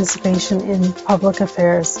participation in public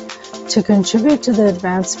affairs, to contribute to the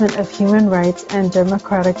advancement of human rights and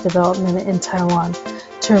democratic development in Taiwan,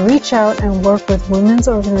 to reach out and work with women's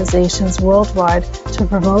organizations worldwide to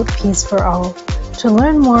promote peace for all. To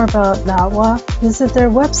learn more about NATWA, visit their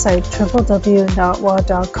website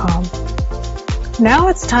www.natwa.com. Now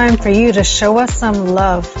it's time for you to show us some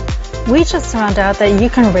love. We just found out that you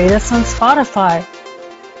can rate us on Spotify.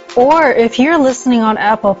 Or if you're listening on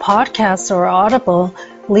Apple Podcasts or Audible,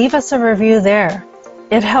 leave us a review there.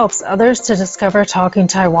 It helps others to discover Talking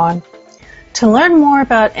Taiwan. To learn more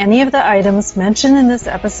about any of the items mentioned in this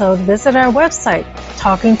episode, visit our website,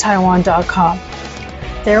 talkingtaiwan.com.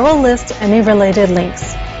 There we'll list any related links.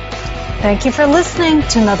 Thank you for listening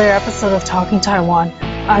to another episode of Talking Taiwan.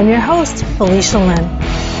 I'm your host, Felicia Lin.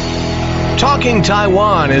 Talking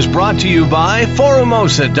Taiwan is brought to you by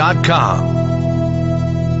Forumosa.com.